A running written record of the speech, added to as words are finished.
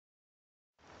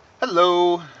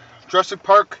Hello, Jurassic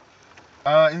Park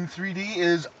in 3D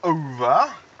is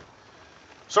over.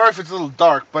 Sorry if it's a little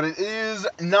dark, but it is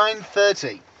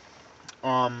 9:30.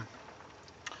 I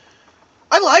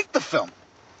liked the film.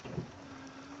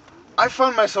 I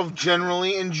found myself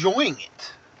generally enjoying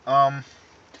it.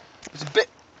 It's a bit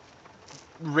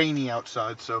rainy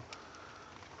outside, so I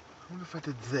wonder if I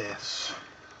did this.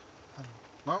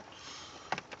 Well,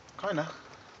 kinda.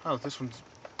 Oh, this one's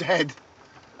dead.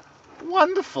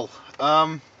 Wonderful.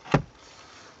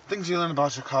 Things you learn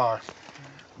about your car.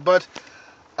 But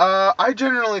I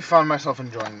generally found myself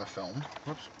enjoying the film.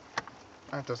 Whoops.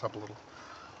 That does help a little.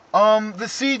 The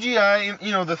CGI,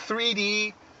 the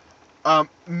 3D,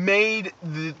 made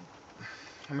the...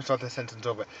 Let me start this sentence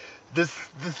over. The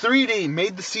 3D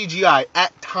made the CGI,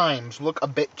 at times, look a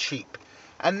bit cheap.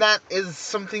 And that is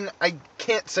something I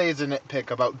can't say is a nitpick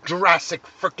about Jurassic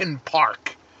frickin'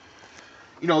 Park.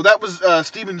 That was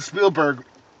Steven Spielberg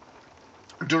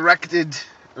directed,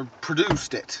 or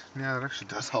produced it. Yeah, that actually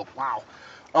does help. Wow.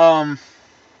 And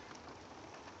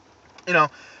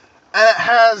it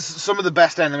has some of the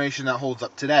best animation that holds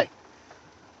up today.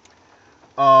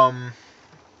 It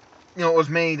was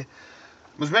made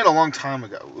a long time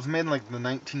ago. It was made in like the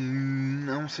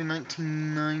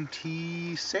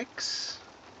 1996,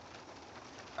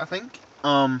 I think.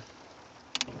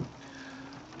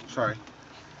 Sorry.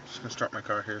 Just gonna start my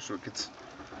car here so it gets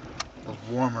a little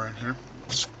warmer in here.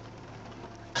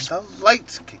 And the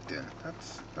lights kicked in.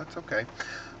 That's okay.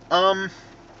 But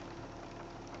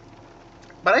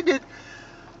I did.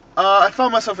 I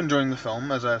found myself enjoying the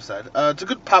film, as I've said. It's a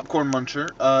good popcorn muncher.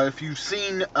 If you've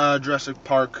seen Jurassic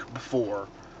Park before,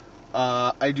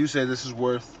 I do say this is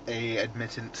worth a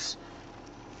admittance,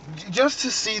 just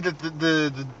to see that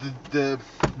the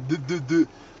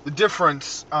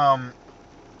difference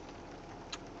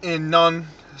in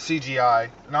non-CGI,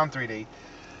 non-3D,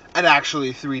 and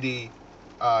actually 3D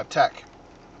tech.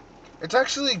 It's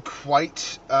actually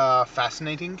quite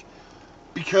fascinating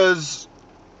because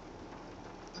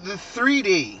the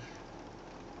 3D,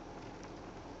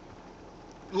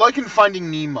 like in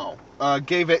Finding Nemo,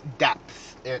 gave it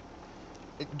depth. It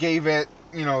gave it,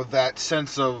 that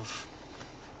sense of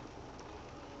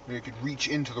you could reach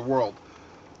into the world.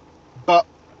 But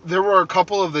there were a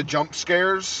couple of the jump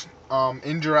scares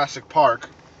in Jurassic Park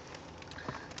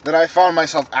that I found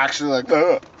myself actually like,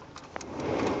 ugh.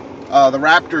 The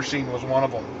raptor scene was one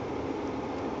of them.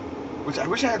 Which I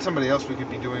wish I had somebody else we could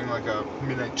be doing like a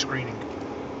midnight screening.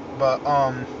 But,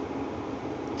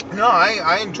 no,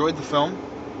 I enjoyed the film.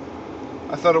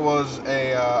 I thought it was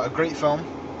a great film.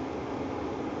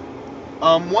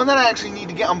 One that I actually need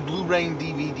to get on Blu-ray and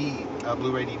DVD.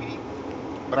 Blu-ray DVD.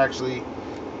 But I actually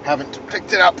haven't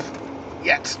picked it up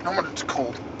yet. No wonder it's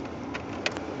cold.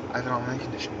 I have it on air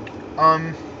conditioning.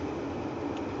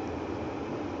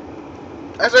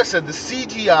 As I said, the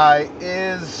CGI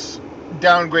is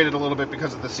downgraded a little bit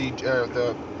because of the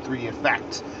 3D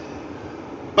effects.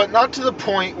 But not to the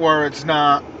point where it's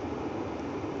not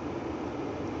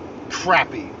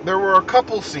crappy. There were a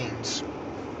couple scenes,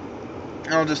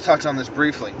 and I'll just touch on this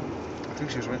briefly. I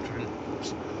think she was waiting for me.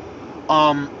 Oops.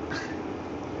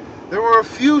 There were a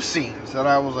few scenes that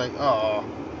I was like, oh,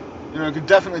 I could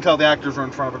definitely tell the actors were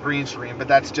in front of a green screen, but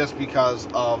that's just because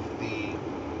of the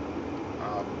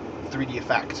 3D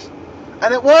effects.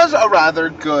 And it was a rather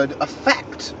good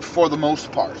effect for the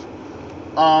most part.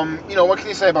 What can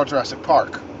you say about Jurassic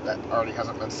Park? That already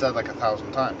hasn't been said like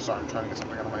 1,000 times. Sorry, I'm trying to get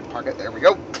something out of my pocket. There we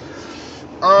go.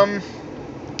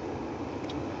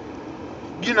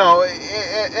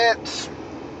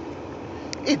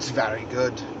 It's very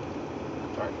good.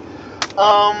 Sorry.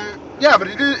 Yeah, but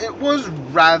it was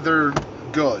rather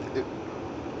good. I don't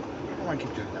know why I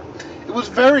keep doing that. It was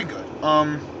very good.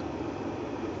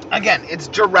 Again, it's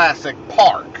Jurassic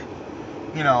Park.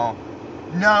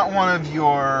 Not one of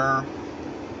your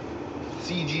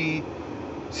CG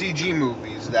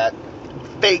movies that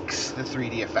fakes the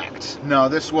 3D effects. No,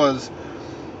 this was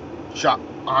shot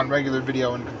on regular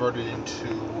video and converted into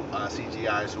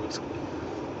CGI, so it's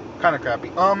kind of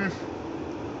crappy.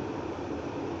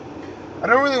 I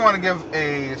don't really want to give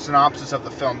a synopsis of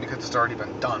the film because it's already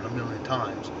been done a million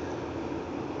times.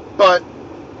 But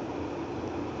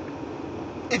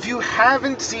if you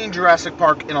haven't seen Jurassic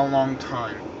Park in a long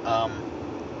time,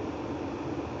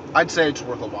 I'd say it's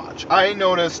worth a watch. I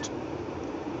noticed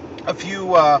a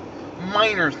few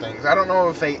minor things. I don't know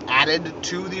if they added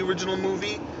to the original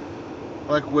movie,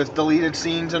 like with deleted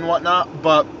scenes and whatnot,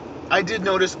 but I did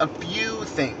notice a few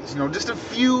things, just a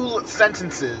few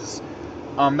sentences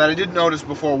that I did notice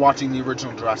before watching the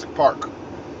original Jurassic Park.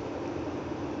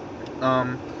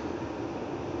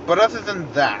 But other than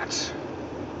that,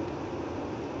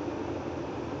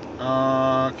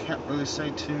 Can't really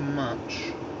say too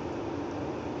much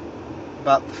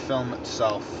about the film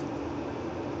itself.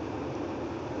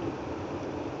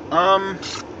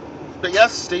 But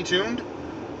yes, stay tuned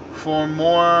for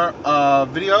more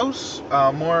videos,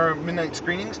 more midnight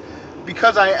screenings,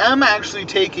 because I am actually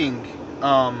taking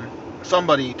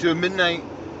somebody to a midnight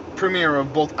premiere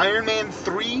of both Iron Man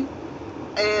 3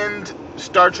 and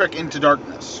Star Trek Into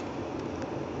Darkness.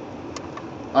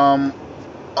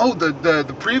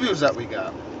 The previews that we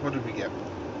got. What did we get?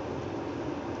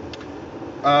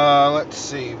 Let's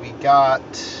see. We got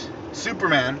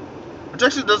Superman, which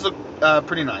actually does look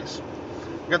pretty nice.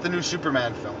 We got the new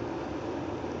Superman film.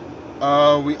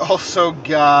 We also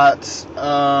got,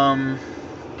 I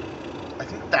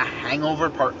think The Hangover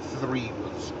Part 3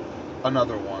 was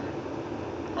another one.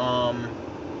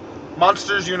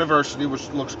 Monsters University, which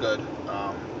looks good.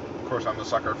 Of course, I'm a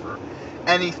sucker for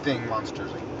anything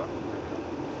Monsters Inc.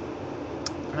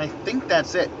 And I think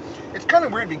that's it. It's kind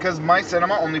of weird because my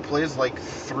cinema only plays like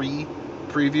 3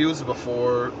 previews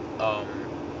before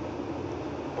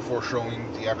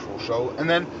showing the actual show, and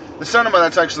then the cinema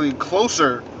that's actually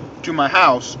closer to my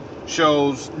house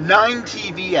shows 9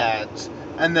 TV ads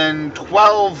and then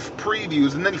 12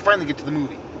 previews, and then you finally get to the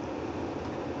movie.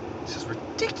 This is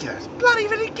ridiculous. Bloody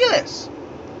ridiculous.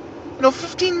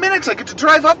 15 minutes I get to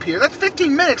drive up here. That's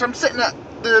 15 minutes I'm sitting at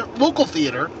the local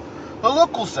theater, the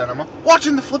local cinema,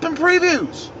 watching the flipping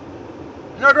previews.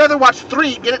 I'd rather watch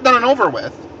 3, get it done and over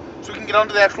with, so we can get on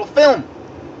to the actual film.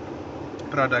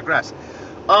 But I digress.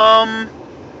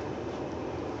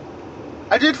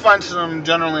 I did find some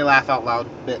generally laugh out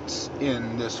loud bits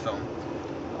in this film.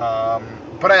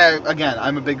 But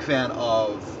I'm a big fan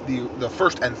of the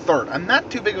first and third. I'm not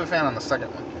too big of a fan on the second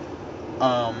one.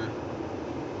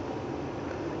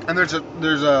 And there's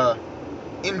a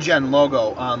InGen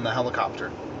logo on the helicopter.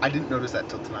 I didn't notice that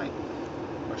till tonight,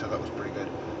 which I thought was pretty good.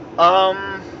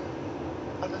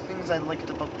 Other things I liked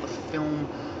about the film.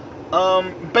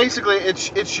 Basically,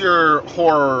 it's your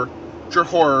horror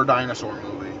dinosaur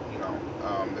movie.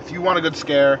 If you want a good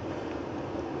scare,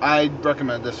 I'd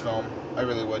recommend this film. I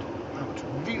really would. Oh, it's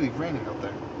really raining out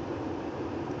there.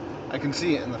 I can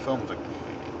see it in the film. It's like.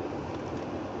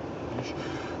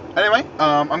 Anyway,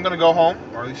 I'm gonna go home,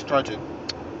 or at least try to.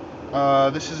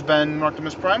 This has been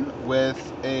Optimus Prime with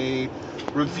a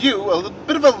review, a little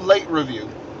bit of a late review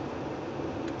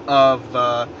of.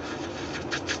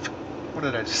 What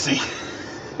did I just say?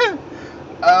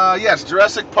 Yes,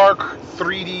 Jurassic Park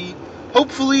 3D.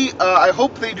 Hopefully, I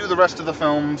hope they do the rest of the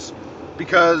films,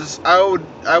 because I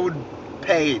would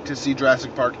pay to see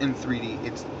Jurassic Park in 3D.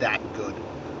 It's that good.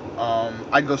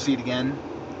 I'd go see it again.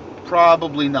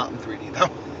 Probably not in 3D though.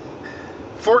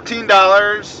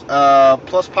 $14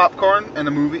 plus popcorn and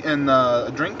a movie and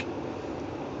a drink.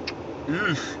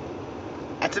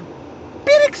 That's a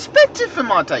bit expensive for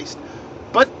my taste.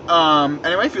 But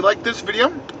anyway, if you like this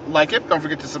video, like it. Don't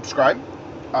forget to subscribe,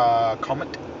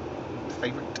 comment,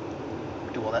 favorite,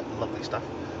 do all that lovely stuff.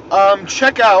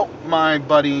 Check out my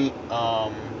buddy.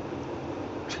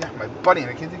 My buddy, and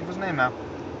I can't think of his name now.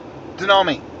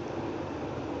 Denami.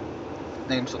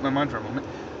 Name slipped my mind for a moment.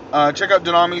 Check out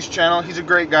Denami's channel. He's a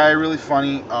great guy, really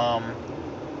funny.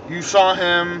 You saw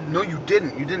him. No, you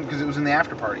didn't. You didn't, because it was in the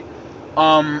after party.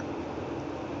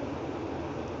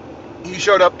 He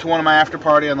showed up to one of my after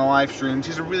party on the live streams.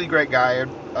 He's a really great guy.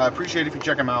 I appreciate it if you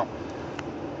check him out.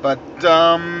 But,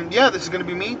 yeah, this is going to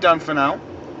be me, done for now.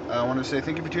 I want to say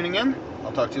thank you for tuning in.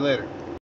 I'll talk to you later.